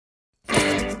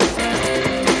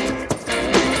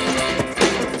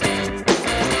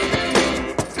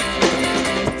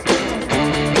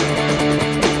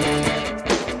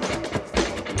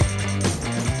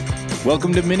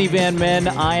Welcome to Minivan Men.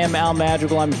 I am Al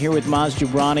Madrigal. I'm here with Maz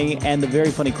Jobrani and the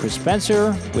very funny Chris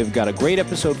Spencer. We've got a great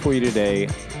episode for you today.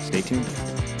 Stay tuned.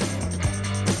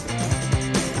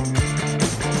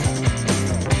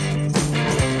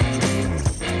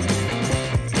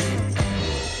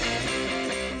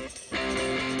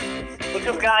 What's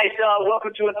up, guys?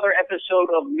 Welcome to another episode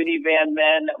of Minivan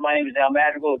Men. My name is Al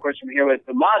Madrigal. Of course, I'm here with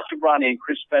Maz Jobrani and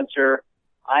Chris Spencer.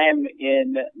 I am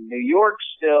in New York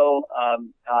still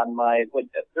on my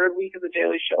third week of the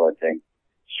Daily Show, I think.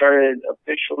 Started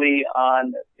officially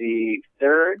on the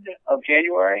 3rd of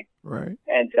January. Right.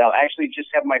 And actually just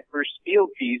have my first field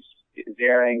piece is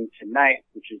airing tonight,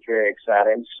 which is very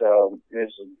exciting. So this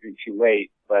will be too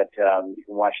late, but you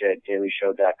can watch it at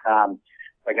dailyshow.com.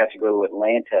 I got to go to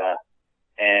Atlanta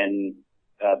and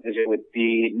visit with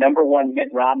the #1 Mitt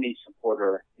Romney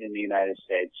supporter in the United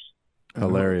States.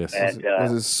 Hilarious. And,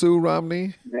 was it Sue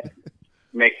Romney?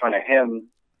 Make fun of him,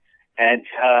 and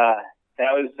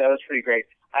that was pretty great.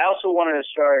 I also wanted to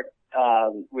start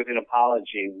with an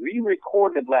apology. We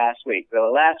recorded last week.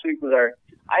 Last week was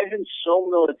I've been so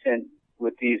militant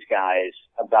with these guys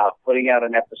about putting out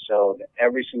an episode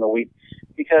every single week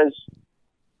because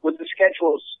with the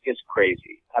schedules, it's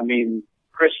crazy. I mean,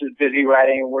 Chris is busy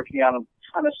writing and working on a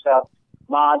ton of stuff.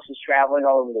 Maz is traveling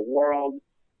all over the world.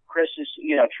 Chris is,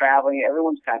 traveling.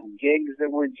 Everyone's got gigs that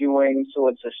we're doing. So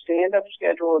it's a stand-up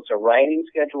schedule. It's a writing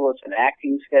schedule. It's an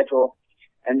acting schedule.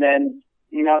 And then,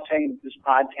 saying this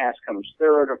podcast comes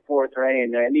third or fourth or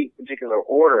in any particular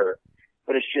order,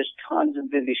 but it's just tons of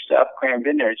busy stuff crammed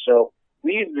in there. So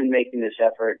we've been making this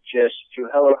effort just through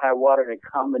hell or high water to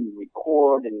come and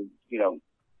record and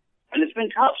and it's been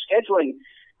tough scheduling.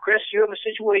 Chris, you have a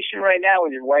situation right now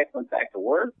where your wife went back to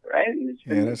work, right? And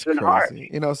That's been crazy. hard.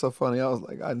 It's so funny. I was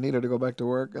like, I need her to go back to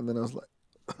work, and then I was like,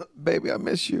 baby, I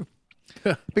miss you.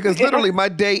 Because literally my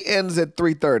day ends at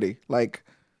 3:30. Like,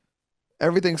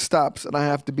 everything stops, and I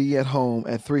have to be at home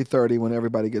at 3:30 when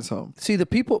everybody gets home. See, the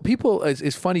people.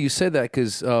 It's funny you said that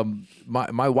because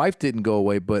my wife didn't go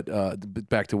away, but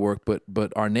back to work.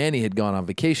 But our nanny had gone on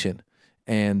vacation,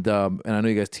 and I know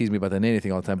you guys tease me about the nanny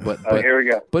thing all the time. But here we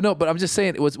go. But I'm just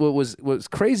saying, what was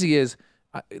crazy is,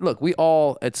 look, we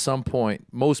all at some point,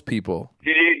 most people.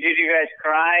 Did you guys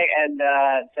cry and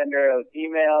send her an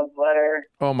email, letter?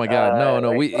 Oh my God,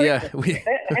 no,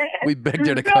 we begged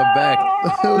her to come back.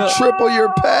 Triple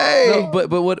your pay. No,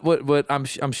 but what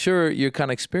I'm sure you're kind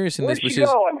of experiencing Where'd this, which she is.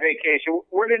 go on vacation?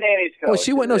 Where did nannies go?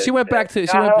 Well, she went back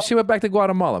to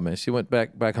Guatemala, man. She went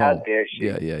back home. How dare she?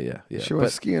 Yeah. She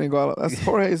went skiing in Guatemala. That's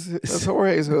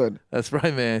Jorge's hood. That's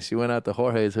right, man. She went out to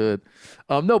Jorge's hood.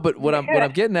 No, but what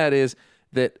I'm getting at is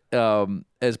that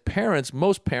as parents,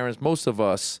 most of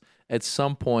us, at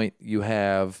some point, you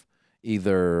have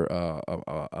either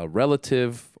a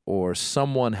relative or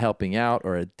someone helping out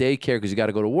or a daycare because you got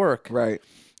to go to work. Right.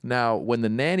 Now, when the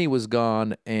nanny was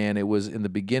gone and it was in the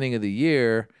beginning of the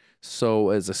year, so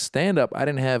as a stand-up, I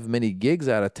didn't have many gigs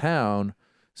out of town,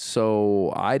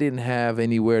 so I didn't have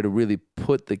anywhere to really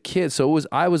put the kids. So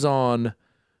I was on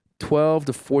 12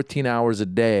 to 14 hours a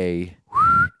day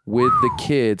with the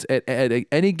kids at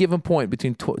any given point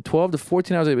between 12 to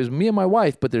 14 hours. It was me and my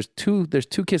wife, but there's two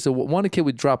kids. So one kid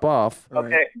would drop off.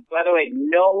 Okay. By the way,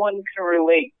 no one can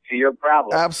relate to your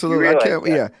problem. Absolutely. I can't.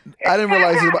 Yeah. I didn't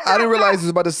realize he was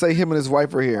about to say him and his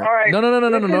wife are here. All right. No.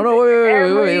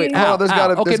 Wait. Al, there's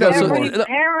gotta be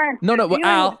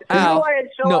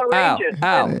more.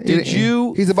 Al. Did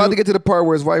you? He's about to get to the part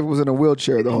where his wife was in a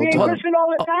wheelchair the whole time. Listen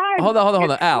all the time. Hold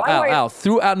on. Al.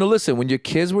 Throughout. No, listen. When your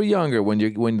kids were younger, when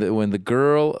the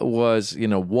girl was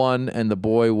 1 and the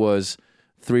boy was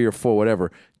 3 or 4,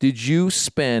 whatever, did you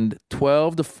spend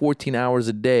 12 to 14 hours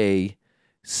a day,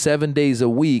 7 days a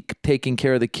week taking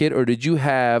care of the kid, or did you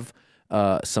have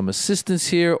some assistance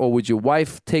here, or would your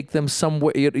wife take them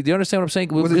somewhere? Do you understand what I'm saying?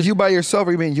 Was it you by yourself,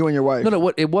 or you mean you and your wife? No.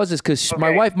 What it was is because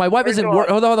my wife isn't.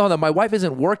 Hold on. My wife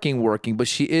isn't working, but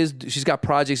she's got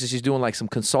projects and she's doing like some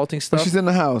consulting stuff. But she's in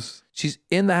the house. She's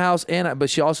in the house, but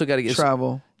she also got to get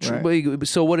travel. Right.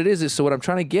 So what it is so what I'm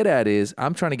trying to get at is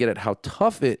I'm trying to get at how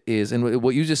tough it is, and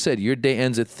what you just said. Your day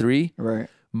ends at 3. Right.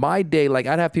 My day, like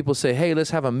I'd have people say, "Hey,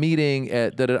 let's have a meeting."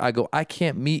 I go, "I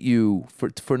can't meet you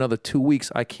for another 2 weeks.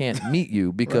 I can't meet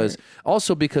you because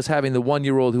because having the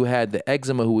 1-year-old who had the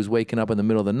eczema who was waking up in the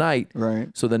middle of the night. Right.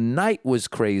 So the night was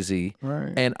crazy.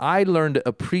 Right. And I learned to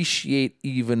appreciate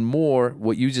even more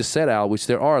what you just said, Al, which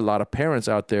there are a lot of parents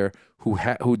out there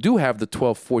who do have the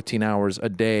 12, 14 hours a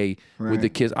day with the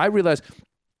kids. I realized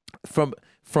from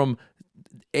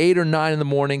 8 or 9 in the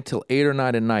morning till 8 or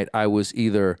 9 at night, I was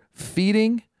either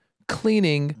feeding,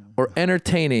 cleaning, or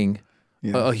entertaining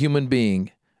a human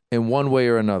being. in one way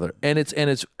or another. And it's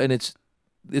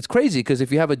crazy because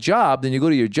if you have a job, then you go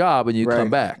to your job and you come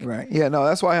back. Right. Yeah, no,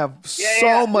 that's why I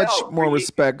have much more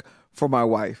respect for my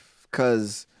wife,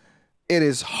 because it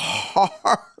is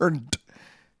hard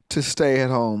to stay at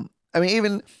home. I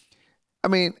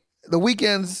mean, the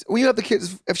weekends, when you have the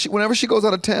kids, whenever she goes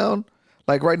out of town,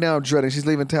 like right now, I'm dreading. She's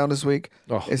leaving town this week.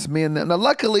 Oh. It's me and them. Now,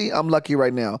 luckily, I'm lucky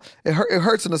right now. It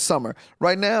hurts in the summer.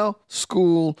 Right now,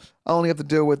 school, I only have to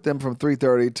deal with them from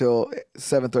 3:30 till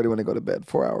 7:30 when they go to bed,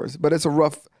 4 hours. But it's a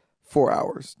rough 4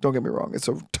 hours. Don't get me wrong. It's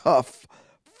a tough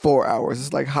 4 hours.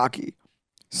 It's like hockey.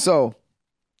 So,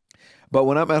 but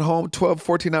when I'm at home, 12,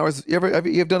 14 hours, you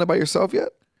have done it by yourself yet?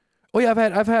 Oh yeah,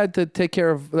 I've had to take care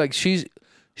of, like,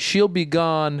 she'll be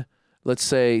gone, let's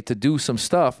say, to do some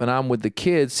stuff, and I'm with the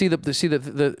kids.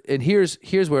 And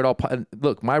here's where it all.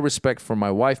 Look, my respect for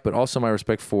my wife, but also my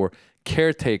respect for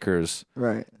caretakers,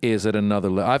 right, is at another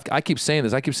level. I keep saying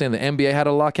this. I keep saying the NBA had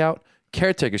a lockout.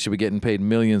 Caretakers should be getting paid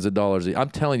millions of dollars. I'm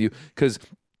telling you, because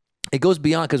it goes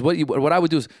beyond. Because what I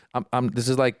would do is,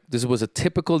 this was a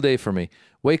typical day for me.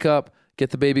 Wake up, get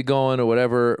the baby going or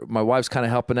whatever. My wife's kind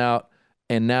of helping out,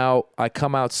 and now I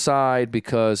come outside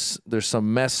because there's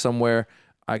some mess somewhere.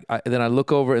 Then I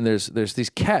look over and there's these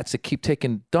cats that keep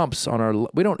taking dumps on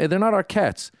they're not our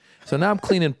cats. So now I'm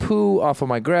cleaning poo off of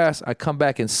my grass. I come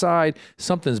back inside.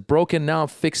 Something's broken. Now I'm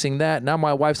fixing that. Now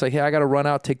my wife's like, hey, I got to run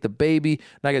out, take the baby.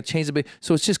 Now I got to change the baby.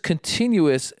 So it's just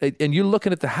continuous. And you're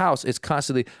looking at the house. It's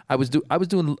constantly, I was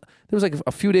doing, there was like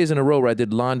a few days in a row where I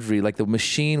did laundry. Like the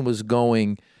machine was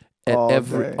going at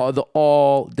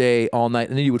all day, all night.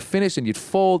 And then you would finish and you'd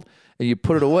fold and you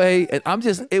put it away. And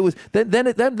then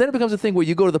it becomes a thing where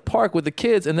you go to the park with the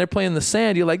kids and they're playing in the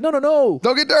sand. You're like, no.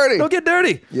 Don't get dirty. Don't get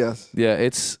dirty. Yes. Yeah,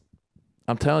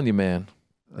 I'm telling you, man,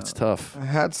 it's tough.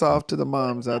 Hats off to the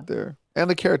moms out there and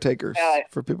the caretakers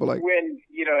for people like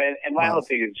and my whole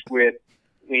thing is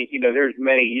there's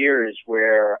many years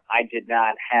where I did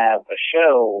not have a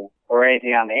show or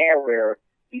anything on the air where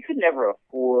we could never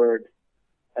afford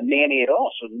a nanny at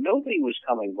all, so nobody was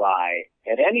coming by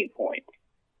at any point.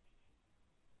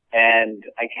 And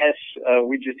I guess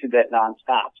we just did that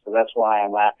nonstop, so that's why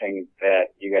I'm laughing that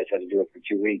you guys had to do it for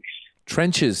 2 weeks.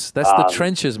 Trenches. That's the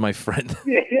trenches, my friend.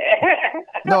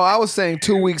 No, I was saying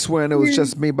 2 weeks when it was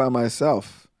just me by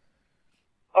myself.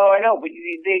 Oh, I know, but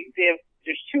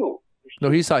there's two.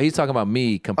 No, he's talking about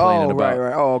me complaining about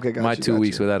right. Oh, okay, gotcha, my 2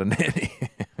 weeks without a nanny.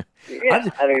 Yeah, I think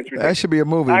it's ridiculous. That should be a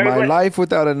movie. My life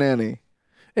without a nanny.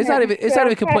 It's not even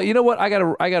complaint. You know what? I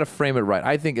gotta frame it right.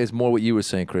 I think it's more what you were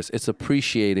saying, Chris. It's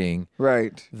appreciating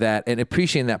that and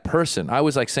appreciating that person. I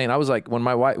was like when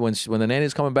my wife when the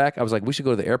nanny's coming back, I was like, we should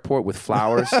go to the airport with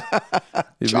flowers.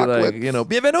 You'd be like,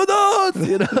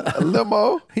 bienvenidos, a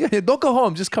limo. Yeah, don't go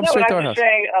home. Just come straight to our house. I'm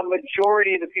saying a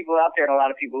majority of the people out there and a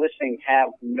lot of people listening have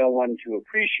no one to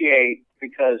appreciate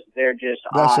because they're just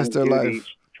That's on just their duty life.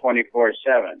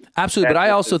 24/7. Absolutely, but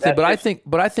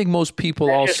I think most people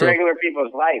that's also just regular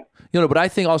people's life. But I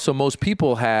think also most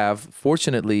people have.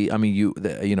 Fortunately, I mean,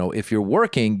 if you're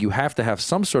working, you have to have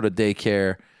some sort of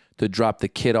daycare to drop the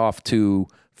kid off to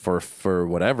for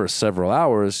whatever several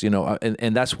hours.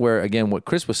 And that's where again what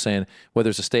Chris was saying.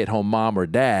 Whether it's a stay-at-home mom or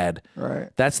dad,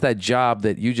 right? That's that job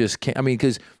that you just can't. I mean,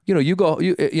 because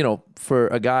for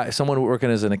a guy, someone working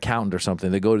as an accountant or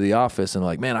something, they go to the office and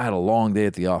like, man, I had a long day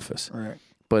at the office. Right.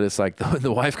 But it's like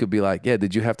the wife could be like, yeah,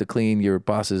 did you have to clean your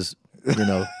boss's, Did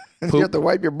you have to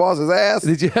wipe your boss's ass?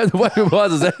 Did you have to wipe your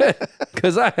boss's ass?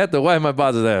 Because I had to wipe my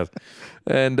boss's ass.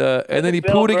 And then he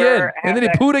pooed again. And then he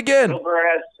pooed again. Bill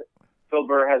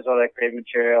Burr has all that great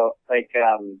material. Like,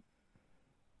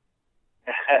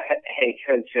 hey,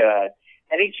 because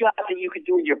any job that you could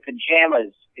do in your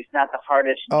pajamas is not the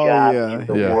hardest job in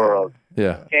the world.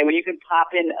 Yeah. Okay, when you can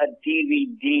pop in a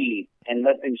DVD and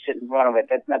let them sit in front of it,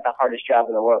 that's not the hardest job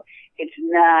in the world. It's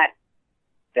not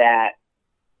that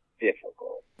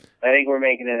difficult. I think we're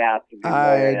making it out to be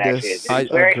more than it actually is. I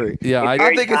agree. Yeah,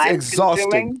 I think it's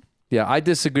exhausting. Yeah, I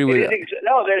disagree with it.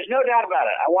 No, there's no doubt about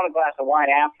it. I want a glass of wine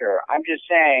after. I'm just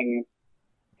saying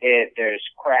there's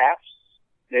crafts.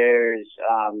 There's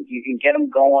you can get them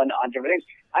going on different things.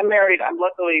 I'm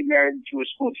luckily married to a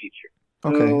school teacher.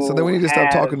 Okay, so then we need to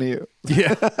stop talking to you.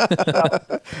 Yeah.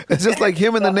 It's just like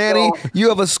him and the nanny. You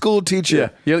have a school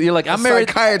teacher. Yeah. You're like, I'm married.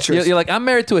 Psychiatrist. You're like, I'm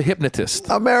married to a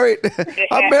hypnotist. I'm married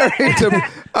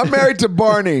to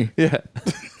Barney. Yeah.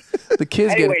 The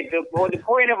kids anyway, the point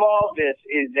of all of this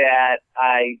is that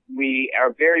we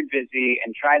are very busy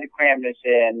and trying to cram this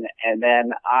in, and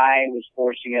then I was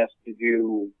forcing us to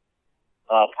do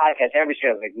podcast every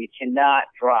show. Like, we cannot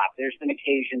drop. There's been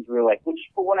occasions where we're like, we'll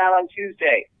just put one out on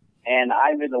Tuesday. And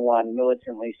I've been the one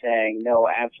militantly saying, no,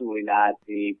 absolutely not.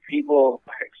 The people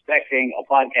are expecting a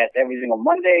podcast every single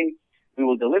Monday. We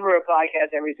will deliver a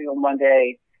podcast every single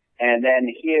Monday. And then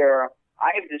here,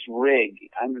 I have this rig.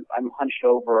 I'm hunched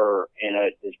over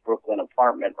in this Brooklyn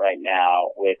apartment right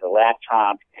now with a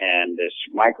laptop and this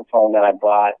microphone that I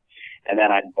bought. And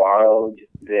then I borrowed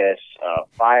this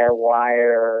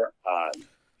Firewire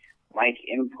mic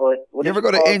input. You ever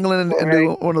go to England and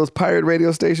do one of those pirate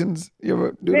radio stations? You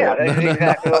ever do that? Yeah, that's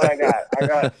exactly what I got. I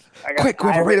got Quick,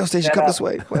 we have a radio station. Come this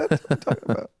way. What are you talking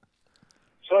about?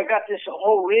 So I got this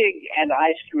whole rig, and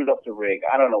I screwed up the rig.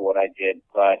 I don't know what I did,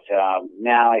 but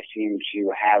now I seem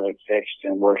to have it fixed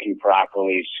and working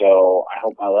properly. So I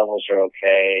hope my levels are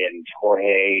okay. And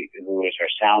Jorge, who is our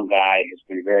sound guy, has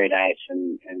been very nice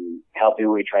and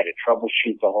helping me try to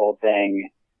troubleshoot the whole thing.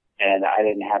 And I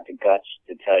didn't have the guts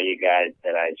to tell you guys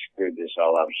that I screwed this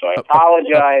all up. So I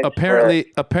apologize.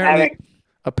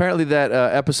 Apparently, that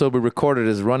episode we recorded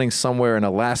is running somewhere in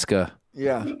Alaska.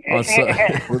 Yeah,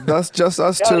 that's just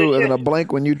us two, and a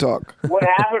blank when you talk. What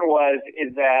happened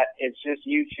is that it's just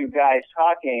you two guys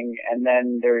talking, and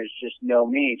then there's just no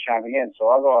me chiming in. So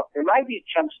I'll go off. There might be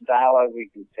chunks of dialogue we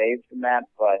can save from that,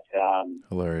 but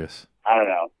hilarious. I don't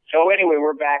know. So anyway,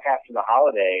 we're back after the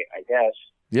holiday, I guess.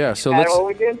 Yeah. So what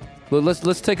we did?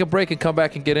 let's take a break and come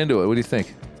back and get into it. What do you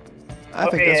think? I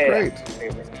think that's great.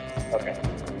 Yeah. Okay.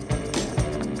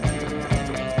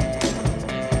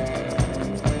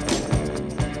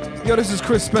 Yo, this is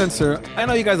Chris Spencer. I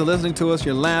know you guys are listening to us,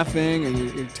 you're laughing, and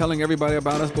you're telling everybody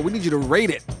about us, but we need you to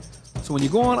rate it. So when you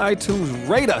go on iTunes,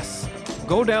 rate us.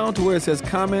 Go down to where it says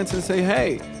comments and say,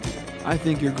 hey, I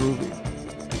think you're groovy.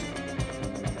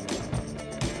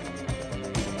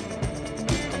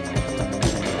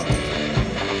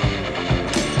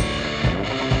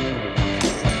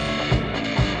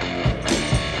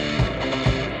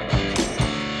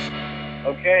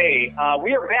 Okay,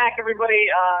 we are back, everybody.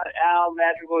 Al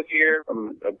Madrigal here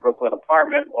from a Brooklyn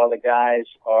apartment while the guys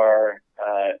are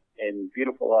in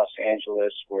beautiful Los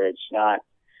Angeles where it's not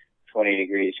 20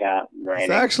 degrees out and raining.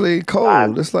 It's actually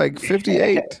cold. It's like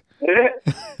 58. Is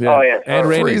it? Yeah. Oh, yeah. And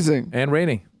raining. Freezing. And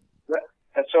raining.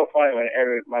 That's so funny when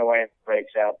my wife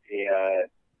breaks out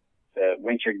the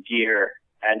winter gear,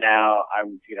 and now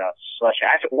I'm, slushing.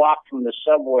 I have to walk from the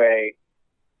subway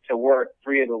to work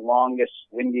 3 of the longest,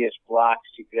 windiest blocks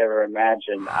you could ever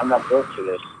imagine. I'm not built for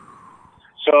this.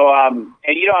 So, I'm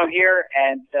here,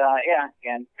 and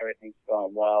again, everything's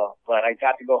going well. But I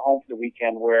got to go home for the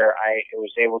weekend where I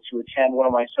was able to attend one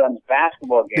of my son's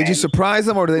basketball games. Did you surprise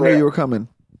them, or did they know you were coming?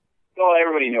 Well,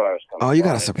 everybody knew I was coming. Oh, you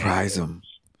got to surprise them.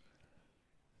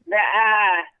 Nah,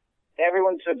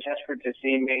 everyone's so desperate to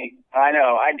see me. I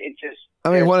know. I'm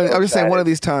just saying, one of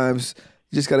these times,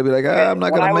 you just got to be like, I'm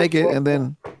not going to make it, and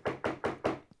then.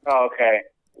 Oh, okay.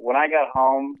 When I got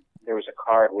home, there was a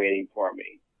card waiting for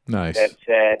me. Nice. That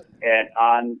said,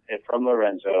 from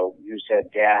Lorenzo, who said,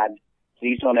 "Dad,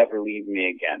 please don't ever leave me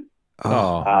again."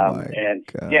 Oh, my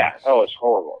God. Yeah. Oh, it's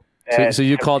horrible. So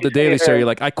you called the Daily Show. You're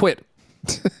like, I quit.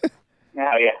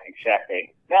 No, yeah,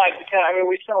 exactly. No,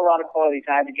 we spent a lot of quality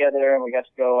time together, and we got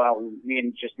to go out. Me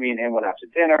and him went out to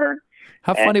dinner.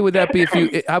 How funny would that be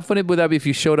if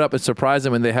you showed up and surprised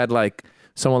them, and they had like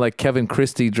someone like Kevin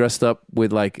Christie dressed up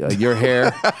with like your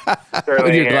hair,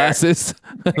 with your glasses,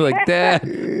 like Dad.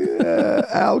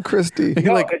 Al Christie.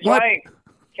 No, like, it's what? funny.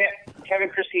 Kevin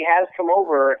Christie has come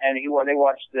over, and they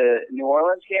watched the New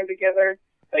Orleans game together.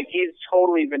 Like, he's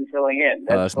totally been filling in.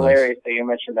 That's hilarious that you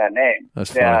mentioned that name.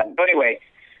 That's funny. But anyway,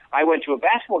 I went to a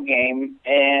basketball game,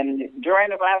 and during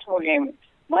the basketball game,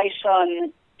 my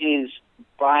son is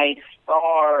by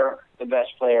far the best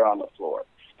player on the floor.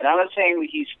 And I'm not saying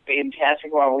he's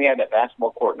fantastic. Well, we have that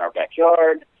basketball court in our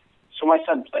backyard, so my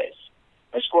son plays.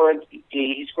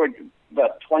 He scored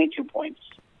about 22 points.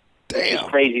 Damn. It's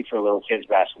crazy for a little kid's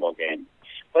basketball game.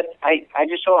 But I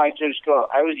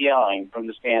was yelling from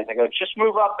the stands. I go, just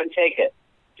move up and take it.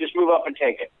 Just move up and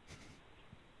take it.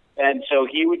 And so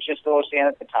he would just go stand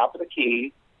at the top of the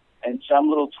key, and some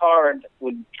little tard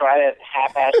would try to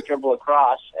half-ass dribble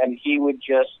across, and he would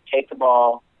just take the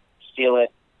ball, steal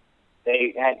it.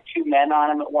 They had 2 men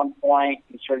on him at one point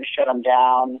and sort of shut him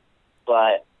down,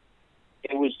 but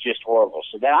it was just horrible.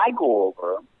 So then I go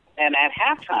over, and at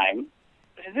halftime,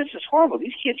 I said, this is horrible.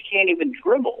 These kids can't even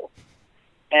dribble.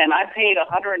 And I paid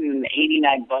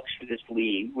 $189 for this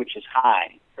league, which is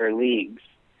high for leagues.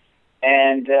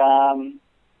 And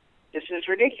this is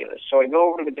ridiculous. So I go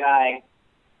over to the guy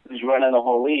who's running the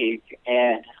whole league,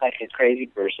 and like a crazy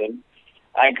person,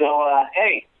 I go,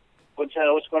 hey, what's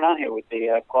going on here with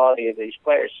the quality of these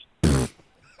players?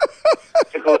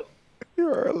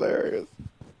 You're hilarious.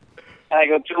 And I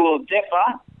go, do a little dip,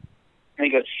 huh? And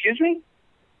he goes, excuse me?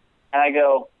 And I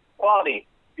go, quality,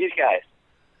 these guys.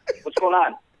 What's going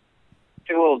on?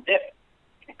 Do a little dip.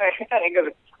 And he goes,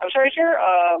 I'm sorry, sir.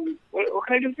 What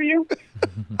can I do for you?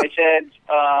 I said,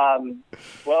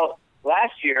 well,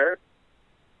 last year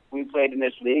we played in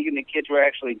this league, and the kids were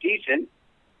actually decent.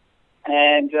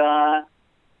 And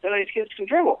some of these kids can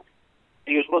dribble.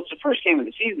 He goes, well, it's the first game of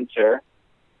the season, sir.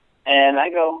 And I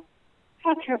go,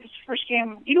 I don't care if it's the first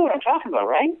game. You know what I'm talking about,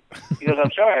 right? He goes,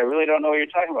 I'm sorry, I really don't know what you're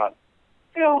talking about.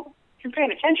 I go, you're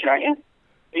paying attention, aren't you?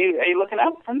 Are you looking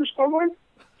up from the scoreboard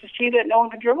to see that no one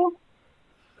can dribble?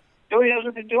 Nobody knows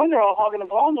what they're doing. They're all hogging the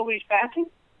ball. Nobody's passing.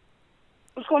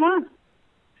 What's going on?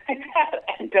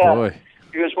 And Boy.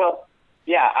 he goes, well,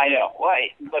 yeah, I know. Well,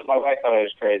 but my wife thought I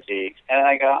was crazy. And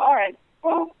I go, all right,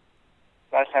 well,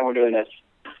 last time we're doing this.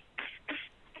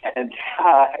 And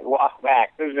I walk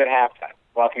back. This was at halftime,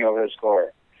 walking over the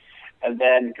score. And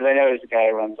then, because I know he's the guy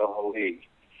who runs the whole league.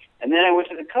 And then I went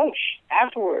to the coach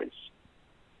afterwards.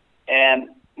 And,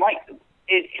 Mike,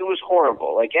 it was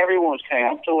horrible. Like, everyone was coming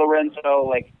up to Lorenzo.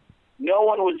 Like, no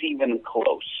one was even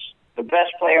close. The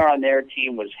best player on their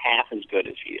team was half as good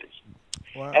as he is.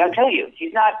 Wow. And I'm telling you,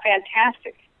 he's not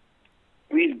fantastic.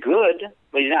 I mean, he's good,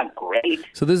 but he's not great.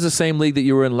 So this is the same league that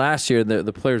you were in last year, and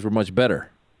the players were much better.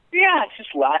 Yeah, it's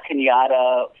just La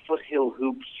Cañada, Foothill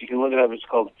Hoops. You can look it up. It's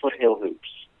called Foothill Hoops.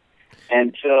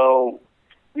 And so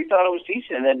we thought it was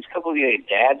decent. And then a couple of the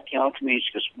dads came up to me and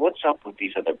she goes, what's up with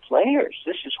these other players?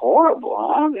 This is horrible,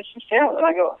 huh? This is terrible. And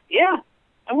I go, yeah,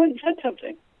 I went and said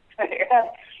something.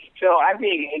 So I'm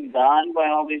being egged on by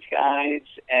all these guys,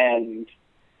 and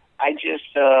I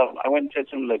just I went and said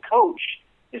something to the coach.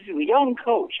 This is a young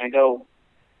coach. I go,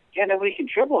 yeah, nobody can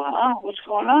dribble, huh? What's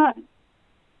going on?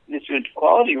 This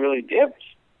quality really dipped.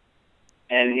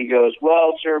 And he goes,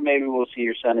 well, sir, maybe we'll see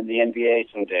your son in the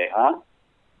NBA someday, huh?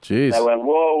 Jeez. And I went,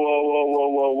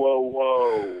 whoa.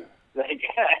 Like,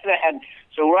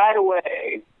 so right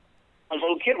away, I was a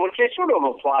little kid. Well, I sort of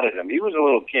applauded him. He was a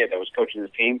little kid that was coaching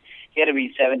his team. He had to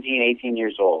be 17, 18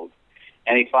 years old.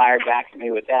 And he fired back at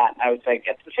me with that. And I was like,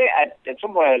 at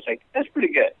some point, I was like, that's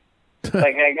pretty good.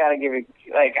 Like, I got to give it,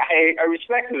 like, I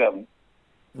respected him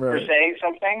for saying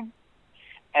something.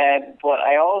 But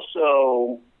I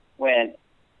also went,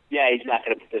 yeah, he's not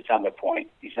going to put this on the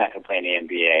point. He's not going to play in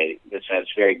the NBA.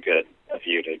 That's very good of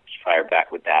you to fire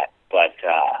back with that. But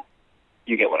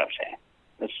you get what I'm saying.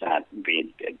 Let's not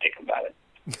be a dick about it.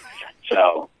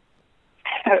 So,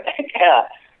 yeah,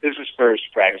 this was first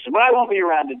practice. But I won't be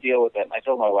around to deal with it. I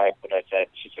told my wife what I said.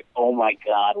 She's like, oh, my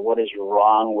God, what is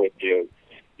wrong with you?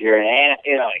 You're I'm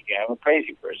a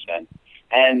crazy person.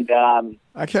 And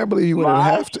I can't believe you went at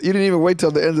halftime. You didn't even wait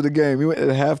till the end of the game. You went at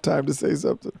halftime to say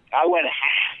something. I went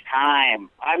halftime.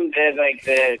 I'm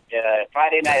the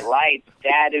Friday Night Lights.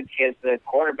 Dad is the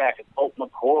quarterback at Colt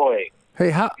McCoy. Hey,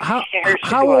 how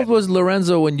old was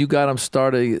Lorenzo when you got him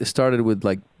started with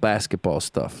like basketball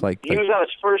stuff? He was on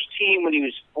his first team when he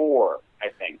was 4, I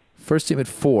think. First team at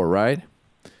 4, right?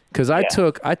 Because I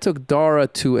took Dara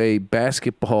to a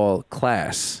basketball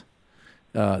class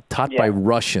taught by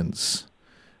Russians.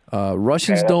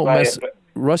 Russians don't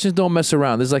mess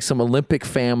around. There's like some Olympic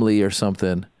family or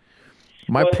something.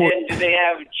 Did they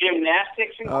have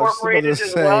gymnastics incorporated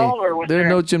as well, or was there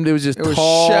no gym? It was just it was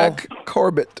tall, Shaq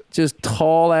Corbett, just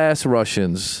tall ass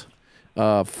Russians,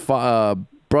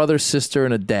 brother, sister,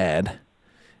 and a dad.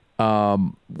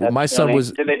 My son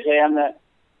was. Did they play on the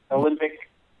Olympic?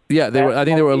 Yeah, they were. I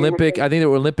think they were Olympic. I think they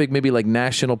were Olympic, maybe like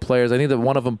national players. I think that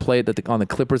one of them played on the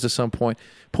Clippers at some point.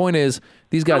 Point is,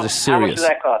 these guys are serious. How much did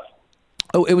that cost?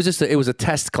 Oh, it was just it was a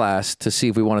test class to see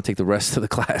if we want to take the rest of the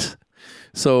class.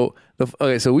 So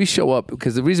so we show up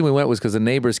because the reason we went was because the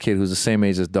neighbor's kid, who's the same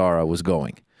age as Dara, was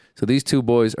going. So these two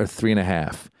boys are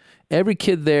 3.5. Every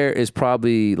kid there is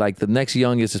probably like the next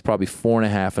youngest is probably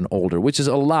 4.5 and older, which is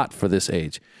a lot for this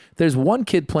age. There's one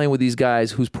kid playing with these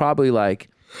guys who's probably like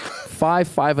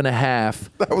 5.5.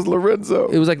 That was Lorenzo.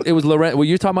 It was Lorenzo. Well,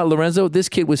 you're talking about Lorenzo. This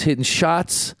kid was hitting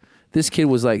shots. This kid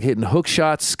was like hitting hook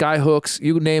shots, sky hooks,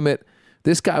 you name it.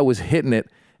 This guy was hitting it.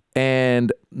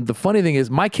 And the funny thing is,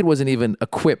 my kid wasn't even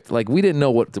equipped. Like we didn't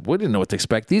know what to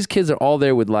expect. These kids are all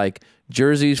there with like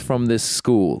jerseys from this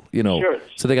school, Sure.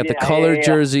 So they got the colored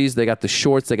jerseys, they got the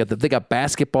shorts, they got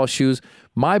basketball shoes.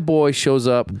 My boy shows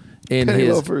up in Penny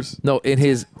his loafers.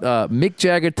 Mick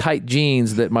Jagger tight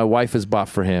jeans that my wife has bought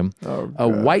for him. A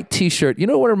white T-shirt. You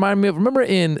know what it reminded me of? Remember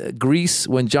in Greece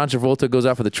when John Travolta goes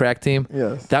out for the track team?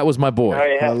 Yes. That was my boy. Oh,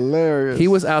 yeah. Hilarious. He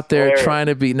was out there trying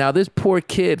to be. Now this poor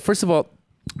kid. First of all,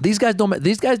 these guys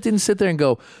didn't sit there and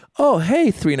go, "Oh,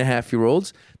 hey,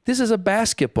 3.5-year-olds." This is a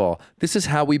basketball. This is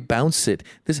how we bounce it.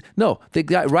 They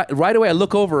got right away. I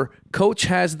look over. Coach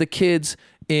has the kids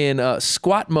in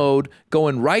squat mode,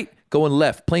 going right, going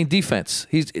left, playing defense.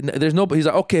 He's like,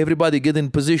 okay, everybody get in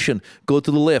position. Go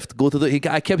to the left. Go to the.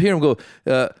 I kept hearing him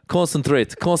go,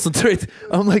 concentrate.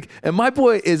 I'm like, and my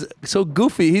boy is so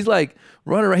goofy. He's like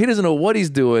running around. He doesn't know what he's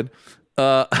doing.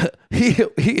 He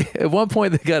at one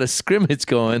point they got a scrimmage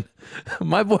going.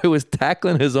 My boy was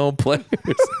tackling his own players.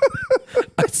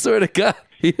 I swear to God,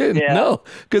 he didn't know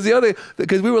because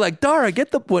we were like, Dara,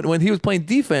 get the when he was playing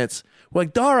defense. We're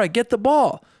like, Dara, get the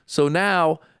ball. So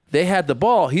now they had the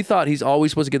ball. He thought he's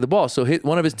always supposed to get the ball. So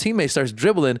one of his teammates starts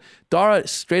dribbling. Dara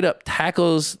straight up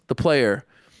tackles the player.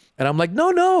 And I'm like,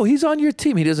 no, he's on your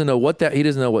team. He doesn't know he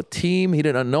doesn't know what team. He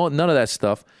didn't know none of that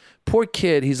stuff. Poor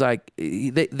kid. He's like,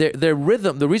 their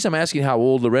rhythm. The reason I'm asking how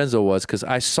old Lorenzo was, because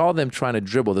I saw them trying to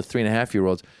dribble, the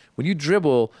 3.5-year-olds. When you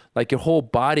dribble, like your whole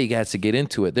body has to get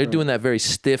into it. They're doing that very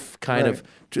stiff kind of.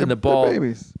 And the ball,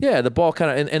 babies. Yeah, the ball kind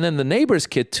of, and then the neighbor's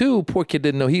kid too. Poor kid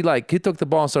didn't know. He took the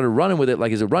ball and started running with it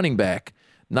like he's a running back,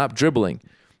 not dribbling.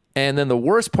 And then the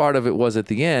worst part of it was at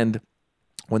the end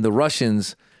when the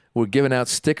Russians were giving out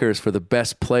stickers for the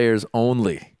best players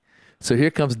only. So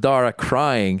here comes Dara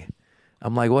crying.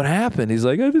 I'm like, what happened? He's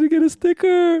like, I didn't get a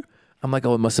sticker. I'm like,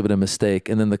 oh, it must have been a mistake.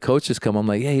 And then the coaches come. I'm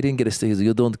like, yeah, he didn't get a sticker. He's like,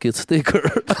 you don't get sticker.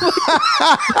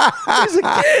 He's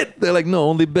a kid. They're like, no,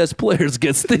 only best players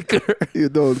get sticker. You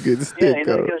don't get a sticker. Yeah, he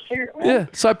doesn't get a sticker. Man. Yeah,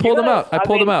 so I pulled him out. I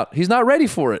pulled him out. He's not ready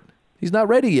for it. He's not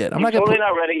ready yet. I'm not totally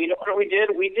not ready. You know what we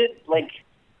did? We did like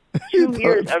 2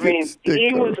 years. I mean,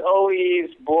 he was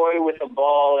always boy with a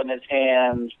ball in his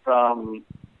hands from,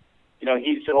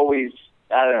 he's always,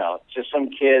 I don't know, just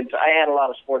some kids. I had a lot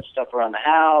of sports stuff around the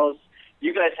house.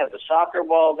 You guys have the soccer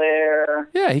ball there.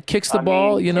 Yeah, he kicks the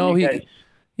ball.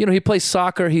 He plays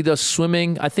soccer. He does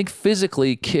swimming. I think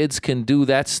physically, kids can do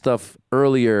that stuff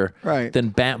earlier than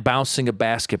bouncing a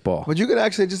basketball. But you could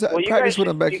actually just practice with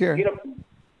him back here.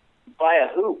 Buy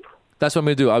a hoop. That's what I'm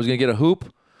going to do. I was going to get a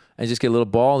hoop and just get a little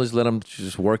ball and just let him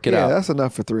just work it out. Yeah, that's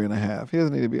enough for 3.5. He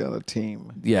doesn't need to be on a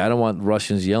team. Yeah, I don't want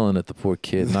Russians yelling at the poor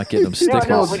kid, not getting him stickers.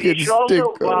 No, but you should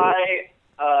also buy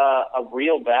a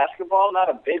real basketball, not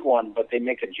a big one, but they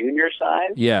make a junior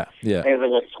size. Yeah. Maybe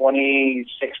like a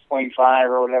 26.5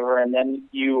 or whatever, and then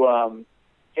you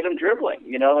get them dribbling.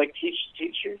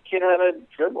 Teach your kid how to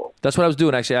dribble. That's what I was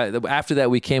doing, actually. After that,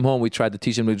 we came home, we tried to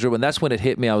teach him to dribble, and that's when it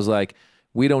hit me. I was like,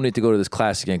 we don't need to go to this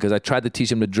class again, because I tried to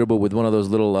teach him to dribble with one of those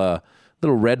little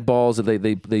red balls that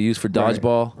they use for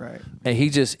dodgeball. Right. And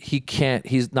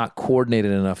he's not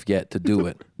coordinated enough yet to do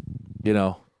it,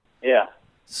 Yeah.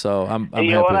 So I'm and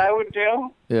you know what I would do?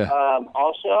 Yeah.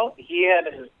 Also, he had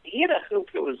a hoop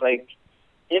that was like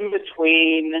in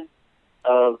between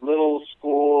a little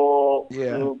school.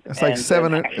 Yeah. Hoop It's like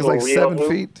 7 hoop.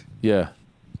 feet. Yeah.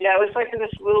 Yeah, it was like this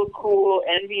little cool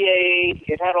NBA.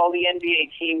 It had all the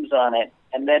NBA teams on it,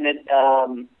 and then it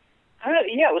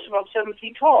it was about 7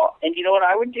 feet tall. And you know what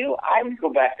I would do? I would go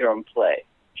back there and play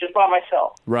just by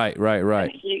myself. Right.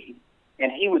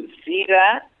 And he would see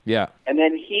that. Yeah. And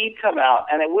then he'd come out,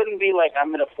 and it wouldn't be like, I'm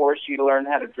going to force you to learn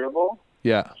how to dribble.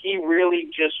 Yeah. He really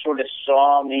just sort of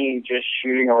saw me just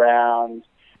shooting around.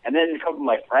 And then a couple of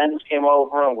my friends came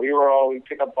over, and we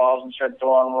pick up balls and start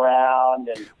throwing them around.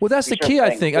 And well, that's the key,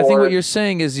 I think. I think what you're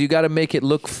saying is you got to make it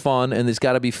look fun, and it's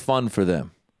got to be fun for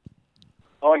them.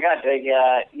 Oh, my God.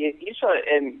 You saw it,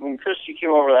 and when Christy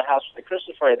came over to the house with the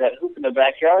Christmas party, that hoop in the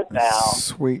backyard now.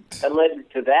 Sweet. That led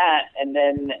to that. And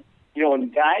then, when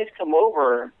guys come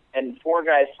over and 4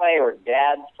 guys play, or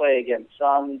dads play against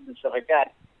sons and stuff like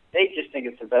that, they just think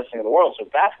it's the best thing in the world. So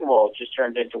basketball just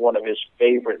turned into one of his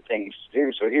favorite things to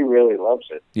do. So he really loves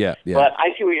it. Yeah. But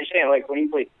I see what you're saying. Like when he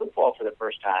played football for the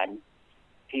first time,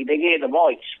 they gave the ball.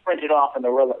 He sprinted off in the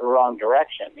wrong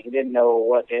direction. He didn't know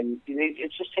what. And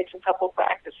it just takes a couple of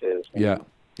practices. Yeah.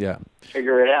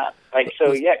 Figure it out.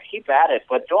 Keep at it,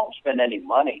 but don't spend any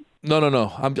money. No.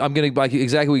 I'm gonna buy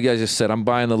exactly what you guys just said. I'm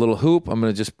buying the little hoop. I'm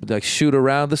gonna just shoot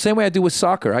around the same way I do with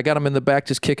soccer. I got him in the back,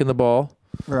 just kicking the ball.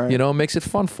 Right. Makes it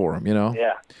fun for him.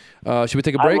 Yeah. Should we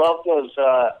take a break? I love those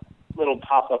little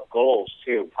pop-up goals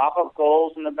too. Pop-up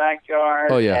goals in the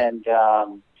backyard. Oh yeah. And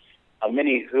a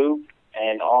mini hoop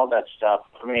and all that stuff.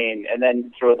 I mean, and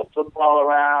then throw the football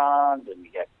around, and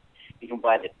you can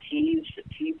buy the tees, the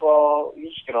T-ball. You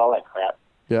just get all that crap.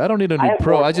 Yeah, I don't need to be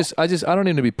pro. I don't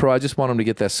need to be pro. I just want him to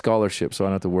get that scholarship, so I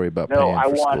don't have to worry about paying for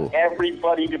school. No, I want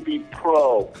everybody to be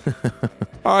pro.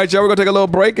 All right, y'all, we're going to take a little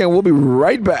break, and we'll be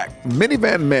right back.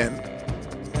 Minivan Men.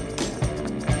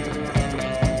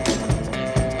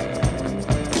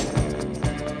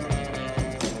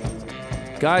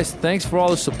 Guys, thanks for all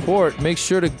the support. Make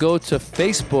sure to go to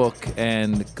Facebook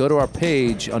and go to our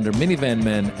page under Minivan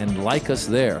Men and like us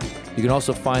there. You can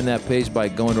also find that page by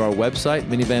going to our website,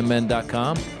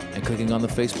 minivanmen.com, and clicking on the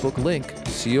Facebook link.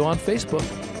 See you on Facebook.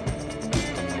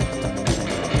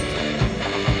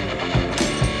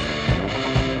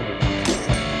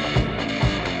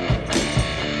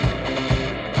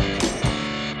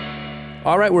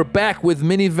 All right, we're back with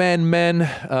Minivan Men.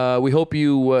 We hope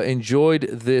you enjoyed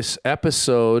this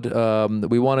episode.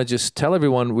 We want to just tell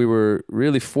everyone we were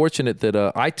really fortunate that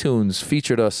iTunes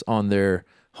featured us on their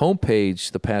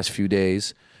homepage the past few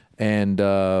days, and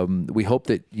we hope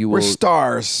that you will. We're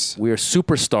stars. We are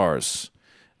superstars.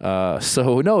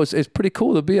 So no, it's pretty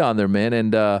cool to be on there, man,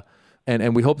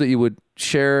 and we hope that you would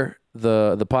share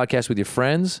the podcast with your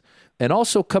friends. And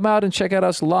also come out and check out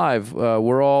us live.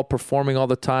 We're all performing all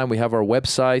the time. We have our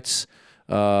websites.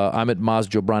 I'm at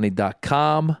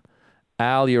mazjobrani.com.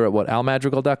 Al, you're at what?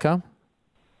 almadrigal.com?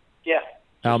 Yeah.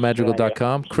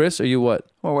 almadrigal.com. Chris, are you what?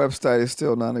 My website is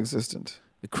still non-existent.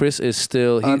 Chris is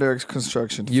still... Under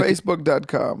construction.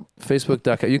 Facebook.com.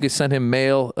 Facebook.com. You can send him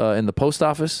mail in the post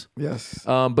office. Yes.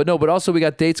 But also we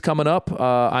got dates coming up.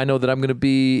 I know that I'm going to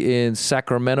be in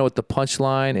Sacramento at the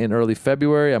Punchline in early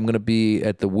February. I'm going to be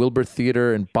at the Wilbur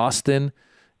Theater in Boston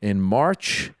in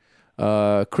March.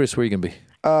 Chris, where are you going to be?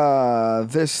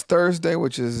 This Thursday,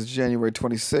 which is January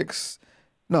 26th.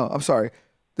 No, I'm sorry.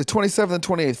 The 27th and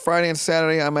 28th, Friday and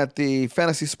Saturday, I'm at the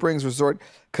Fantasy Springs Resort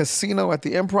Casino at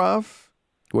the Improv.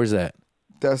 Where's that?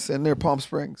 That's in near Palm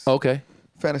Springs. Okay.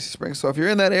 Fantasy Springs. So if you're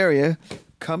in that area,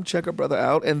 come check a brother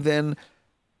out. And then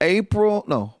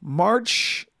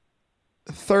March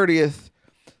 30th,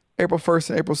 April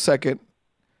 1st and April 2nd,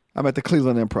 I'm at the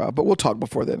Cleveland Improv. But we'll talk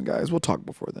before then, guys. We'll talk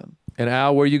before then. And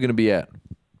Al, where are you going to be at?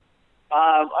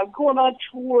 I'm going on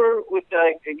tour with,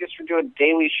 I guess we're doing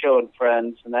Daily Show and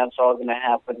Friends, and that's all going to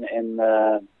happen in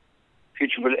the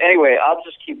future. But anyway, I'll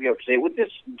just keep you up to date. With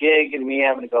this gig and me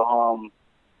having to go home,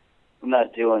 I'm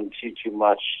not doing too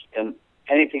much, and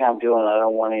anything I'm doing, I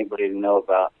don't want anybody to know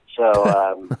about.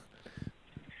 So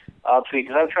I'll tweet,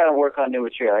 because I'm trying to work on new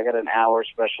material. I got an hour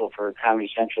special for Comedy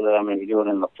Central that I'm going to be doing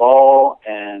in the fall,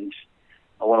 and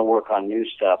I want to work on new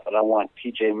stuff. But I want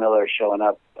TJ Miller showing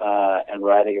up and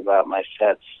writing about my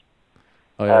sets.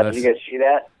 Oh yeah, did you guys see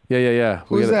that? Yeah.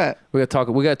 Who's that? We got to talk.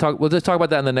 We'll just talk about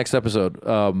that in the next episode.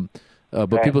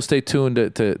 But Okay. people stay tuned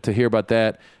to hear about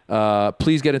that.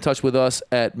 Please get in touch with us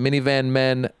at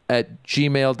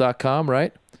minivanmen@gmail.com,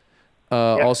 right?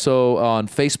 Also on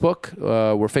Facebook.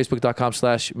 We're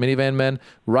facebook.com/minivanmen.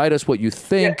 Write us what you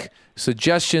think,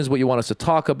 suggestions, what you want us to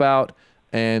talk about.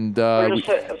 And Just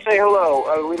say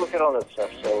hello. We look at all that stuff.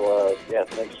 So,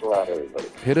 thanks a lot, everybody.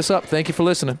 hit us up. Thank you for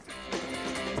listening.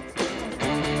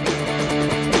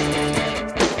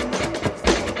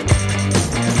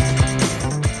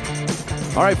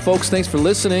 All right, folks, thanks for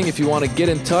listening. If you want to get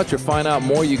in touch or find out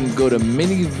more, you can go to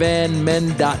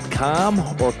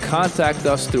minivanmen.com or contact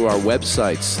us through our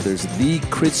websites. There's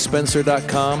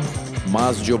thechrisSpencer.com,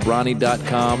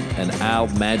 mazjobrani.com, and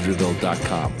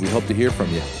almadrigal.com. We hope to hear from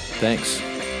you. Thanks.